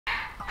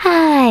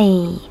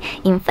Hey!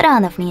 In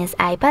front of me is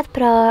iPad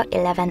Pro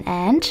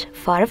 11-inch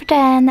 4th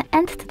Gen,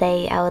 and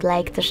today I would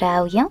like to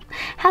show you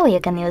how you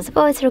can use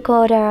voice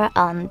recorder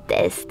on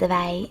this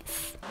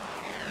device.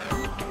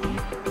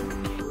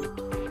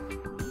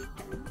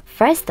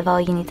 First of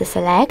all, you need to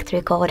select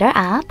Recorder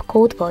app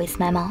called Voice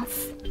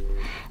Memos.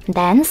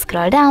 Then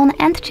scroll down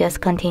and choose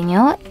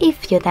Continue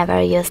if you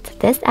never used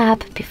this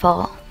app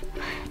before.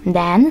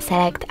 Then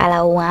select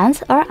Allow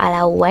once or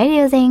Allow while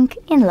using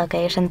in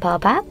Location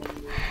pop-up.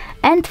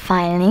 And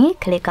finally,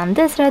 click on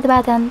this red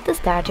button to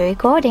start your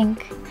recording.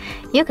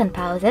 You can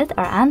pause it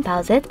or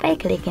unpause it by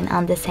clicking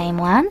on the same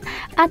one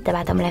at the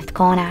bottom left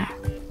corner.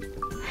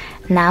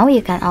 Now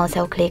you can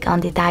also click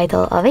on the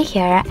title over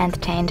here and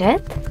change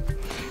it.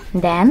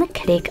 Then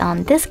click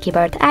on this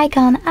keyboard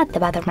icon at the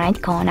bottom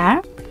right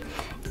corner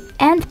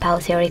and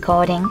pause your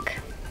recording.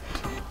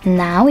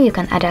 Now you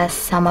can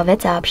adjust some of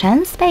its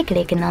options by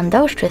clicking on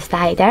those two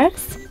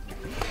sliders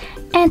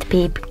and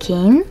beep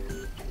key,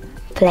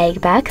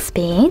 playback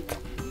speed,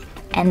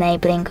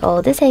 enabling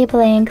or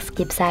disabling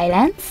skip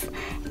silence,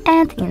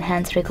 and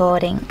enhance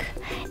recording.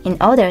 In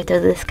order to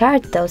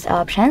discard those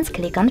options,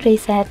 click on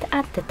Reset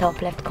at the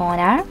top left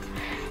corner,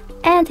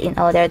 and in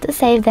order to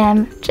save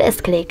them,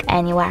 just click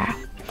anywhere.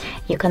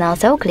 You can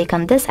also click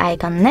on this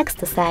icon next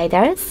to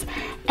sliders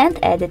and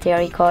edit your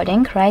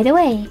recording right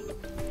away.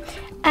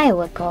 I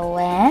will go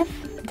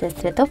with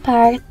this little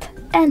part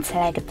and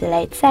select the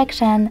delete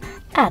section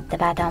at the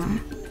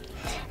bottom.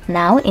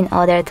 Now, in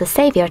order to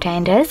save your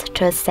changes,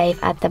 choose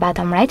Save at the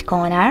bottom right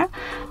corner,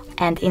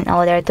 and in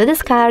order to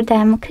discard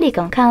them, click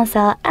on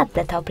Cancel at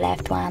the top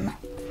left one.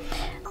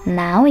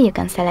 Now you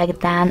can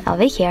select Done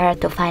over here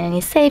to finally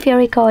save your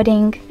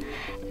recording,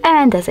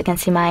 and as you can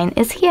see, mine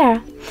is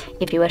here.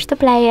 If you wish to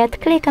play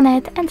it, click on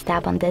it and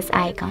tap on this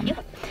icon.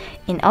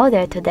 In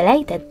order to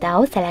delete it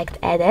though, select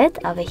Edit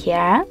over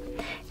here,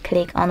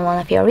 click on one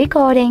of your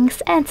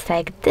recordings and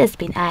select this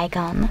bin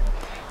icon.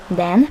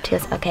 Then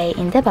choose OK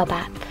in the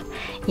pop-up.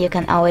 You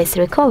can always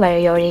recover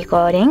your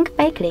recording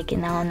by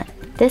clicking on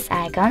this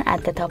icon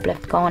at the top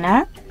left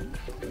corner,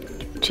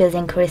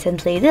 choosing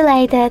Recently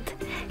Deleted,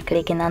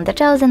 clicking on the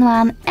chosen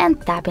one and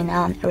tapping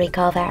on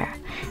Recover,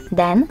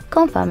 then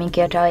confirming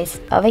your choice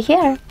over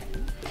here.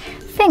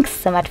 Thanks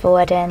so much for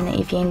watching.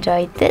 If you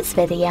enjoyed this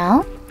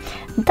video,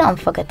 don't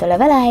forget to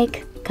leave a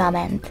like,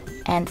 comment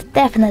and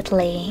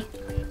definitely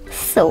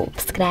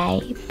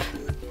subscribe.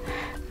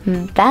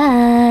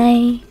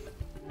 Bye!